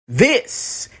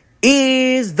This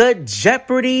is the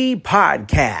Jeopardy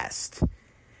podcast.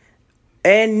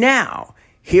 And now,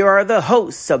 here are the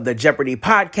hosts of the Jeopardy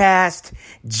podcast,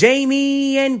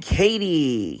 Jamie and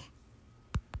Katie.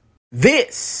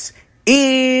 This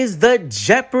is the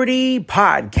Jeopardy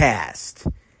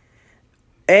podcast.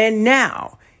 And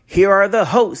now, here are the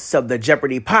hosts of the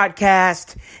Jeopardy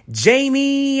podcast,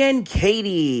 Jamie and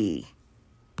Katie.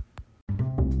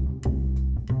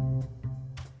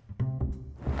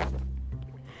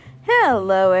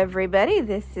 Hello everybody,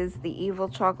 this is the Evil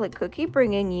Chocolate Cookie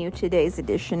bringing you today's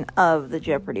edition of the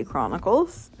Jeopardy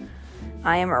Chronicles.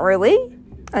 I am early,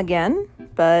 again,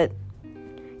 but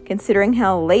considering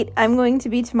how late I'm going to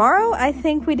be tomorrow, I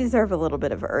think we deserve a little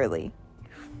bit of early.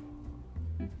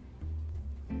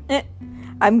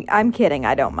 I'm kidding,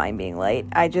 I don't mind being late.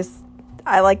 I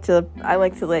like to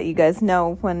let you guys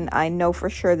know when I know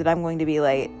for sure that I'm going to be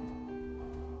late.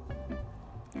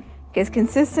 Because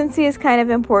consistency is kind of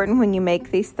important when you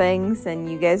make these things, and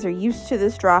you guys are used to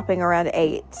this dropping around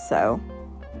 8, so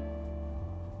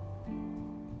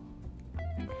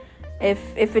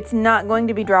if it's not going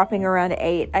to be dropping around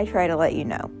 8, I try to let you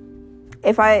know.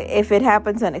 If it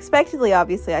happens unexpectedly,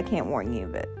 obviously I can't warn you,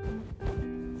 but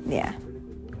yeah.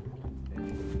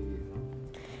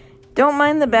 Don't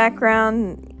mind the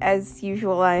background. As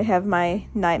usual, I have my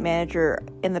night manager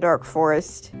in the dark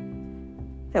forest.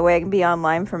 That way I can be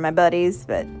online for my buddies,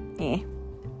 but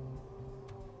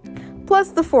Plus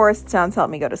the forest sounds help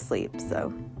me go to sleep,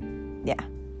 so yeah.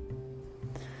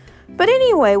 But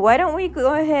anyway, why don't we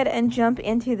go ahead and jump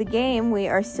into the game? We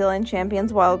are still in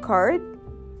Champions Wildcard.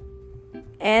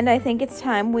 And I think it's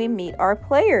time we meet our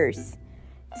players.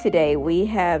 Today we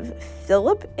have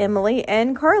Philip, Emily,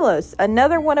 and Carlos.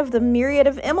 Another one of the myriad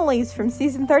of Emilys from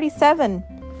season 37.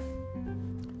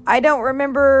 I don't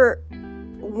remember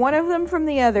one of them from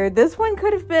the other. This one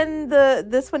could have been the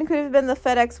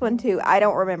FedEx one too. I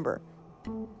don't remember.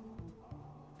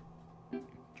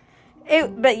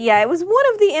 But yeah, it was one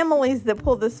of the Emilys that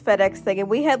pulled this FedEx thing, and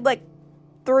we had like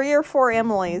 3 or 4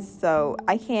 Emilys, so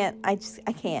I can't.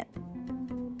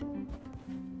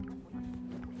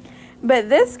 But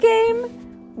this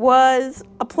game was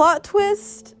a plot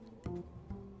twist,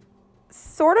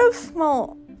 sort of.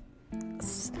 Well,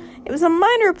 it was a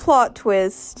minor plot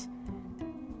twist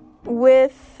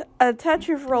with a touch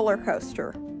of roller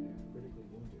coaster,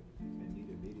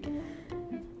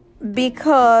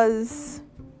 because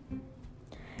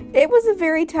it was a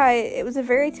very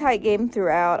tight game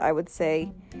throughout, I would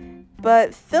say.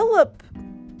 But Philip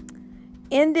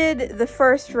ended the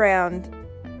first round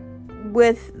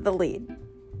with the lead,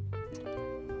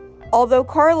 although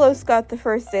Carlos got the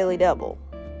first daily double.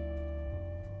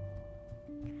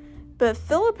 But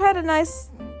Philip had a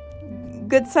nice,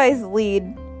 good-sized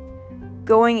lead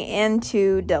going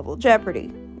into Double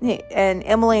Jeopardy. And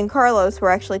Emily and Carlos were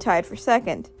actually tied for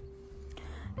second.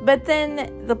 But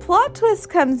then the plot twist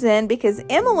comes in because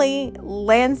Emily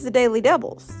lands the daily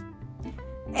doubles.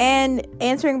 And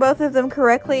answering both of them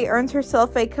correctly earns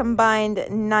herself a combined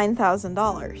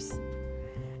 $9,000.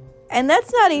 And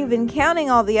that's not even counting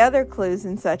all the other clues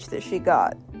and such that she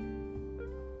got.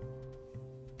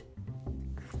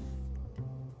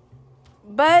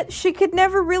 But she could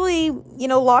never really,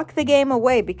 lock the game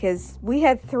away because we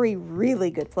had 3 really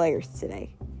good players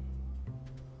today.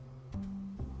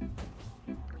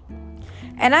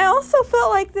 And I also felt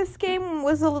like this game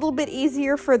was a little bit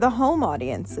easier for the home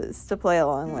audiences to play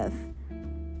along with.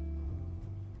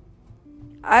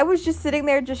 I was just sitting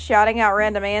there just shouting out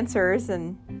random answers,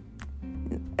 and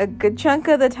a good chunk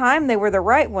of the time they were the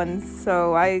right ones.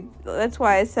 So that's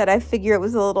why I said I figure it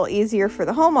was a little easier for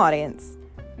the home audience.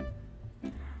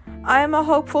 I am a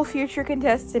hopeful future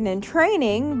contestant in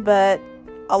training, but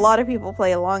a lot of people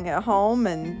play along at home,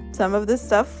 and some of this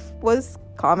stuff was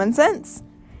common sense.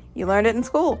 You learned it in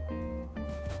school.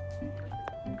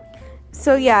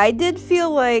 So yeah, I did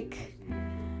feel like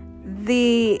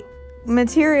the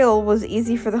material was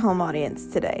easy for the home audience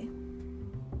today.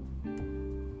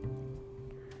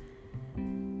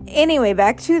 Anyway,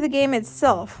 back to the game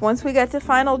itself. Once we got to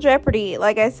Final Jeopardy,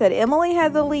 like I said, Emily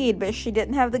had the lead, but she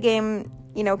didn't have the game,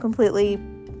 completely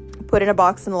put in a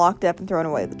box and locked up and thrown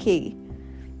away the key.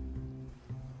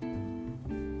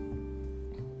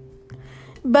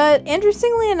 But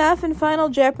interestingly enough, in Final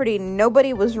Jeopardy,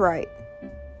 nobody was right.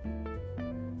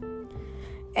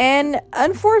 And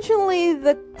unfortunately,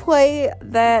 the play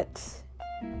that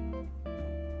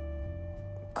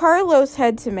Carlos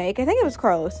had to make, I think it was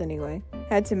Carlos anyway,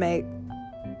 had to make,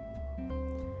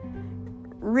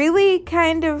 really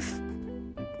kind of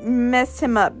messed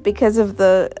him up because of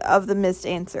the missed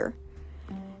answer.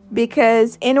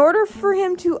 Because in order for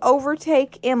him to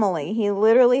overtake Emily, he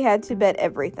literally had to bet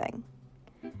everything.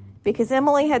 Because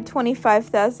Emily had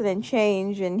 25,000 and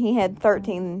change, and he had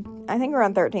 13, I think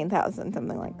around 13,000,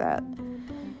 something like that.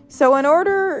 So in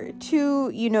order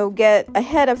to, get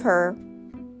ahead of her,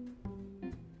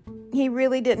 he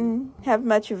really didn't have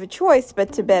much of a choice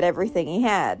but to bet everything he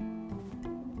had.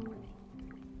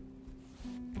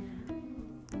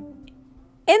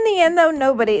 In the end, though,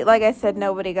 nobody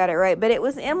got it right. But it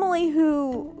was Emily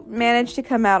who managed to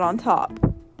come out on top.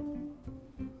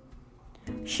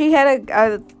 She had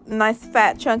a nice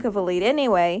fat chunk of a lead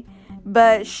anyway,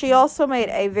 but she also made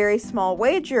a very small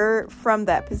wager from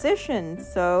that position.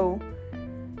 So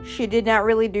she did not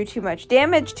really do too much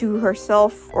damage to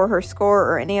herself or her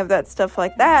score or any of that stuff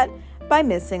like that by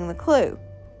missing the clue.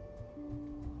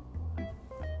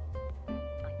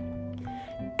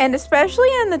 And especially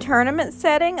in the tournament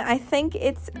setting, I think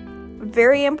it's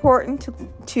very important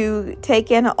to take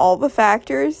in all the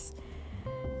factors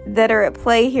that are at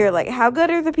play here. Like, how good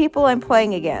are the people I'm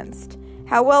playing against?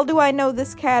 How well do I know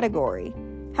this category?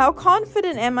 How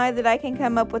confident am I that I can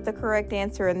come up with the correct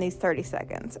answer in these 30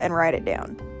 seconds and write it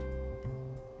down?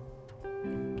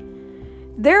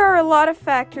 There are a lot of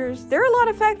factors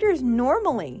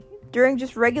normally during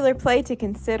just regular play to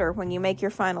consider when you make your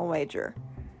final wager.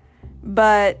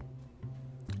 But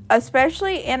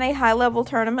especially in a high-level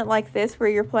tournament like this where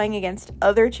you're playing against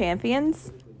other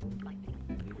champions,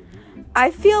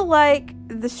 I feel like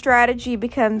the strategy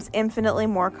becomes infinitely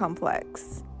more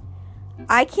complex.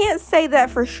 I can't say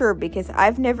that for sure because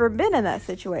I've never been in that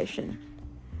situation.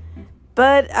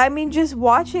 But, I mean, just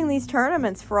watching these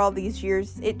tournaments for all these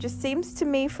years, it just seems to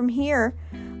me from here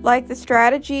like the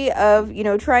strategy of,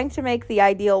 trying to make the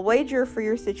ideal wager for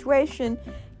your situation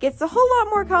gets a whole lot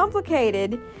more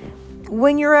complicated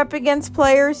when you're up against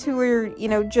players who are,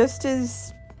 just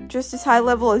as high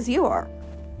level as you are.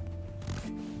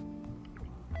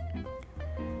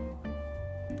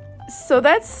 So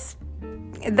that's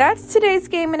today's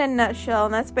game in a nutshell,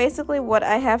 and that's basically what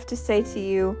I have to say to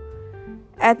you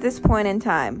at this point in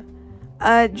time.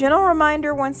 Gentle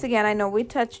reminder once again, I know we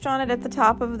touched on it at the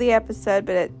top of the episode,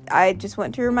 but I just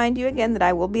want to remind you again that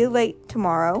I will be late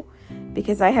tomorrow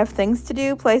because I have things to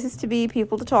do, places to be,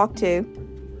 people to talk to,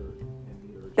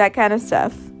 that kind of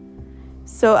stuff.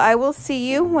 So I will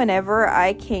see you whenever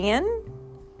I can.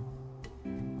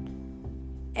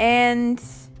 And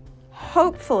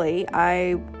hopefully,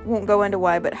 I won't go into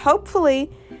why, but hopefully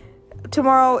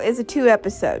tomorrow is a 2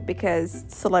 episode because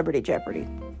Celebrity Jeopardy.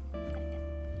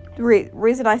 The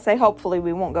reason I say hopefully,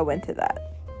 we won't go into that.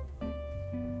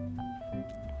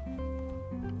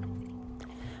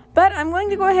 But I'm going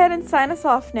to go ahead and sign us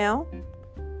off now.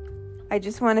 I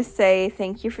just want to say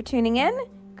thank you for tuning in.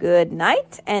 Good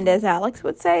night. And as Alex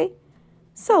would say,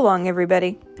 so long,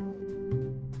 everybody.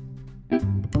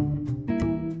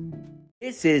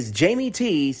 This is Jamie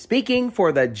T speaking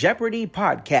for the Jeopardy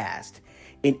podcast,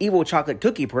 an Evil Chocolate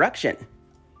Cookie production.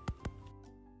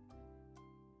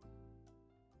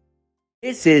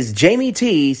 This is Jamie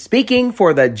T speaking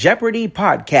for the Jeopardy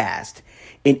podcast,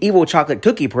 an Evil Chocolate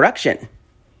Cookie production.